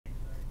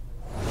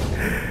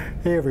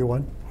Hey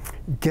everyone,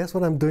 guess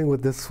what I'm doing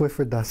with this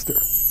Swiffer duster?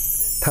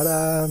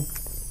 Ta-da!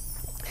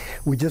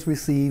 We just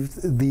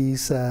received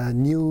these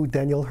new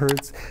Daniel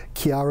Hertz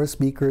Chiara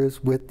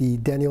speakers with the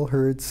Daniel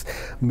Hertz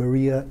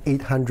Maria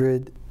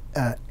 800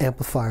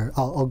 amplifier.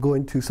 I'll go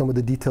into some of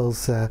the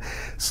details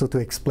so to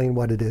explain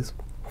what it is.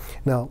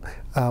 Now,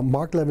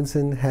 Mark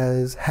Levinson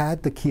has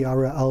had the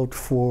Chiara out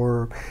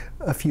for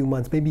a few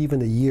months, maybe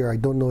even a year. I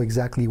don't know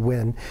exactly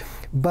when.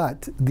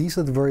 But these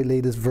are the very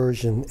latest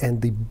version,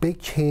 and the big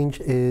change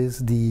is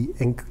the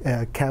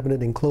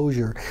cabinet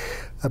enclosure.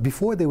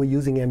 Before they were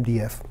using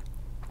MDF.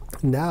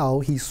 Now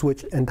he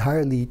switched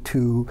entirely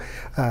to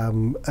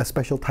a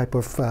special type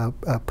of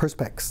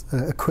perspex,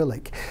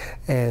 acrylic,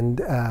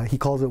 and he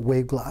calls it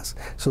wave glass.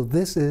 So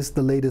this is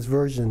the latest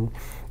version.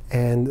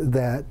 And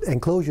that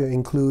enclosure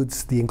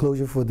includes the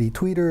enclosure for the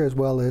tweeter as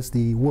well as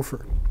the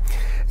woofer.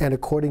 And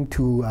according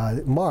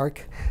to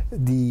Mark,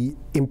 the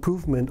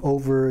improvement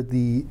over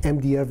the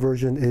MDF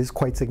version is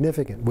quite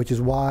significant, which is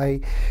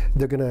why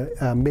they're going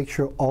to make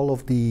sure all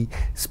of the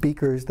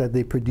speakers that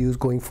they produce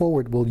going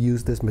forward will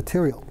use this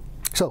material.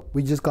 So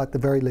we just got the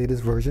very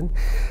latest version.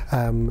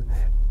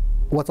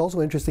 What's also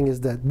interesting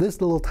is that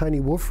this little tiny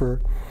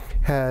woofer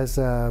has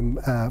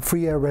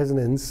free air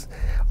resonance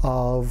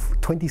of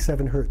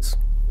 27 Hertz.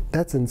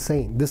 That's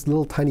insane. This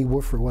little tiny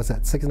woofer, what's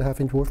that,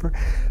 6.5-inch woofer,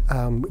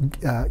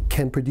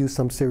 can produce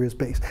some serious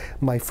bass.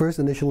 My first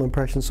initial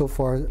impression so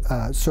far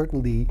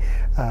certainly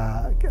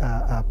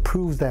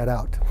proves that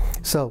out.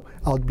 So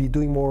I'll be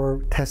doing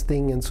more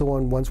testing and so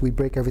on once we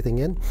break everything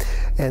in.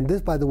 And this,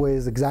 by the way,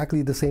 is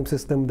exactly the same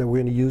system that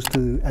we're going to use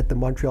at the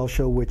Montreal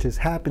show, which is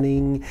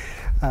happening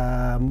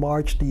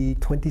March the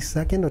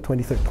 22nd or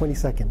 23rd,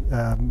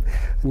 22nd,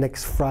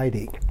 next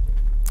Friday.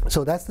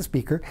 So that's the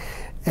speaker,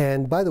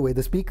 and by the way,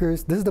 the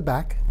speakers, this is the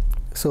back.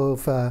 So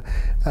if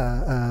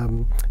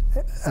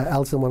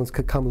Alison wants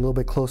to come a little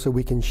bit closer,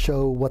 we can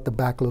show what the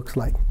back looks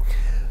like.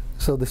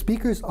 So the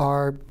speakers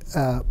are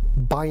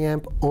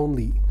biamp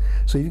only.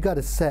 So you've got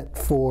a set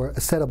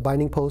of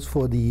binding posts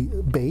for the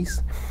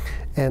bass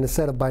and a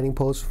set of binding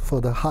posts for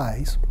the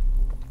highs.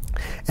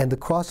 And the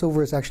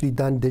crossover is actually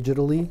done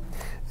digitally,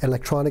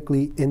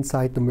 electronically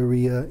inside the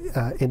Maria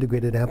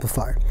integrated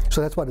amplifier. So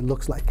that's what it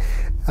looks like.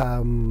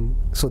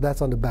 So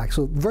that's on the back.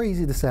 So very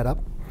easy to set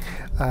up.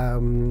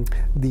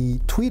 The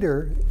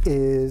tweeter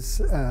is,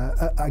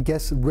 I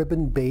guess,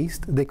 ribbon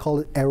based. They call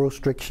it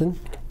aerostriction.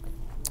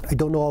 I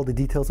don't know all the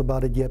details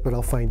about it yet, but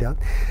I'll find out.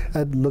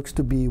 It looks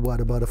to be, what,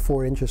 about a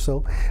 4-inch or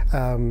so.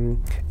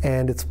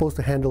 And it's supposed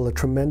to handle a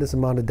tremendous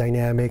amount of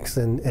dynamics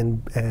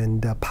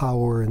and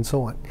power and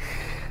so on.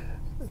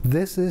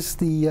 This is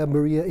the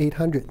Maria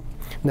 800.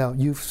 Now,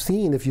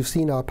 if you've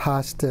seen our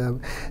past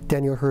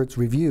Daniel Hertz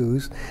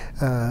reviews,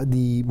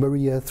 the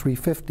Maria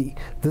 350.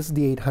 This is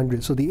the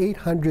 800. So the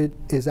 800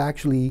 is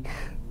actually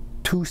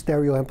 2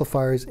 stereo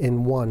amplifiers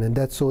in one, and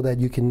that's so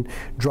that you can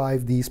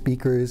drive these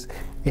speakers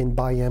in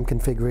biamp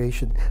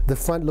configuration. The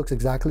front looks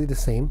exactly the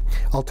same.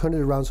 I'll turn it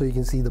around so you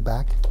can see the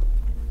back.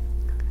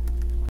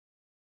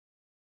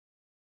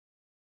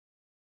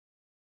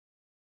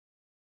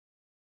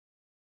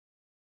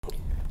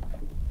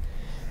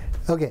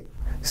 Okay,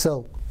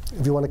 so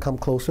if you want to come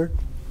closer.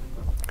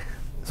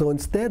 So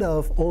instead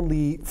of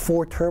only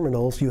 4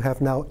 terminals, you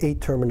have now 8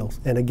 terminals.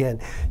 And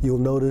again, you'll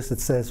notice it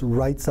says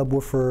right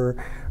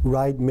subwoofer,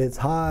 right mids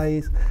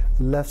highs,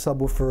 left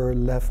subwoofer,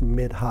 left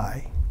mid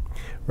high.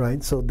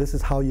 Right? So this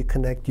is how you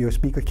connect your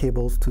speaker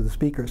cables to the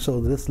speaker.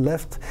 So this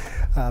left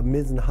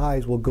mids and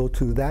highs will go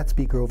to that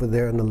speaker over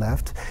there on the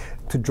left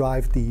to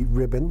drive the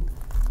ribbon.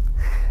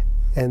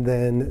 And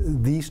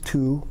then these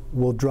 2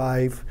 will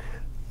drive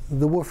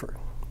the woofer.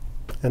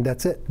 And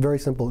that's it, very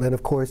simple. And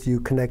of course, you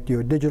connect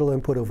your digital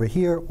input over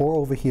here or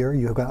over here.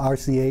 You've got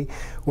RCA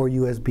or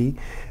USB.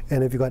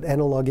 And if you've got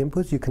analog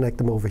inputs, you connect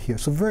them over here.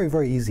 So very,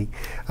 very easy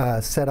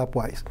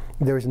setup-wise.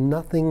 There's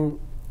nothing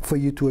for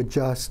you to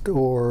adjust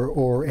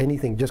or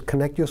anything. Just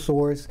connect your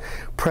source,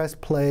 press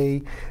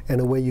play, and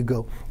away you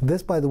go.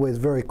 This, by the way, is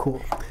very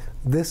cool.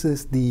 This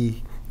is the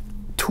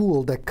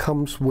tool that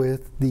comes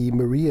with the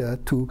Maria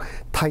to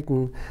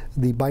tighten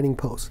the binding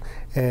post.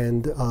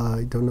 And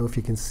I don't know if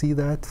you can see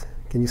that.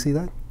 Can you see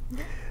that?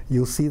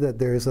 You'll see that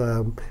there's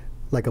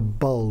like a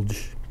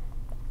bulge,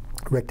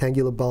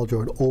 rectangular bulge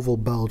or an oval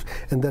bulge,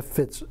 and that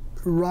fits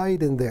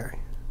right in there.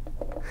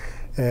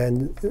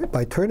 And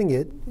by turning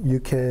it,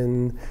 you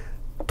can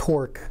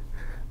torque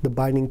the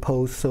binding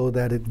post so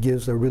that it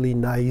gives a really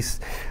nice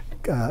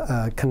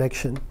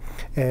connection.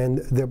 And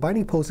their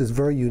binding post is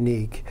very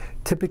unique.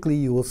 Typically,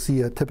 you will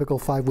see a typical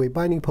 5-way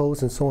binding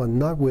post and so on,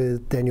 not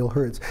with Daniel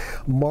Hertz.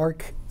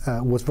 Mark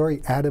was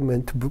very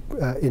adamant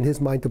in his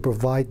mind to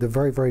provide the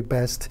very, very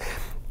best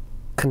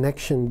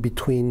connection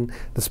between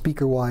the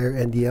speaker wire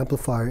and the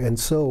amplifier. And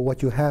so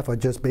what you have are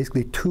just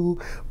basically 2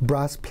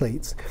 brass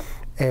plates.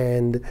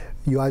 And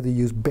you either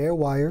use bare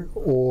wire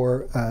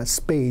or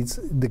spades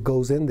that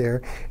goes in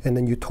there, and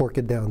then you torque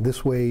it down.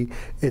 This way,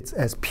 it's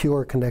as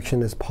pure a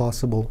connection as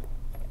possible.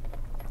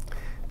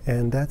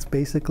 And that's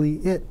basically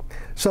it.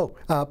 So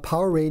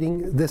power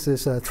rating, this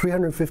is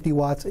 350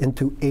 watts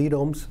into 8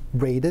 ohms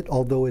rated,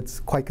 although it's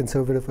quite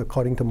conservative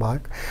according to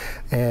Mark,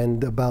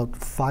 and about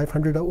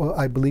 500,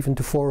 I believe,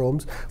 into 4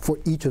 ohms for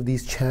each of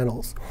these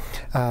channels.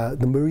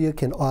 The Maria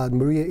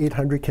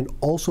 800 can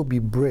also be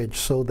bridged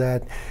so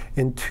that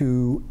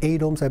into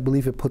 8 ohms, I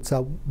believe it puts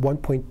out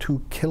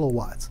 1.2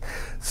 kilowatts.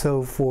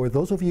 So for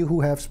those of you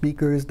who have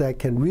speakers that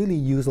can really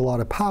use a lot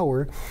of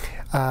power,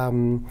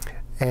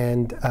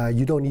 and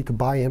you don't need to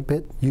buy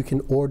Impit, you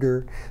can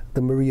order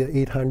the Maria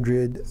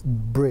 800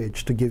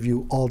 bridge to give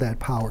you all that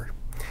power.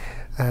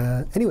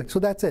 Anyway, so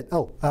that's it.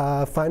 Oh,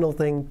 final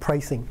thing,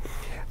 pricing.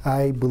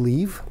 I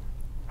believe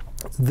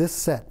this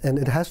set, and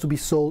it has to be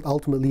sold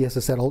ultimately as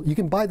a set. You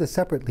can buy this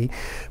separately,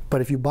 but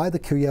if you buy the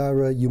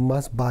Chiara, you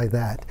must buy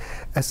that.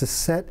 As a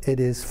set, it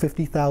is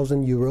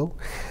 50,000 euro.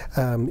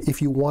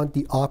 If you want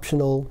the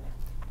optional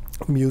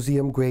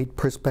museum grade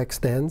Perspex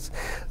stands,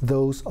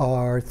 those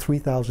are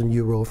 3,000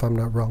 euro if I'm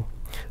not wrong.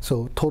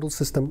 So total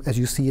system, as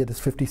you see it, is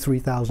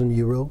 53,000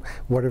 euro,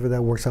 whatever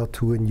that works out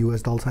to in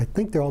US dollars. I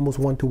think they're almost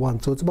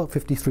 1-to-1, so it's about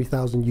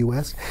 53,000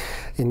 US.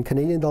 In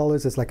Canadian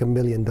dollars, it's like $1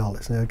 million.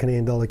 The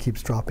Canadian dollar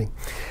keeps dropping.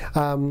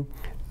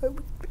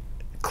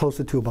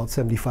 Closer to about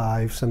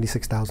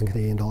 76,000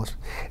 Canadian dollars.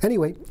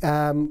 Anyway,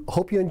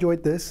 hope you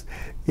enjoyed this.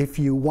 If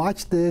you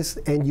watch this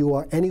and you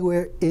are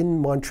anywhere in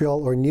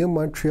Montreal or near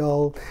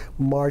Montreal,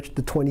 March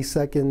the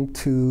 22nd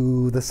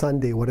to the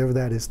Sunday, whatever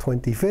that is,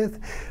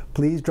 25th,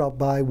 please drop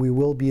by. We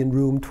will be in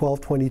room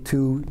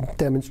 1222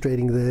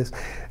 demonstrating this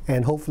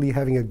and hopefully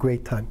having a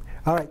great time.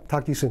 All right,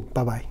 talk to you soon.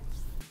 Bye-bye.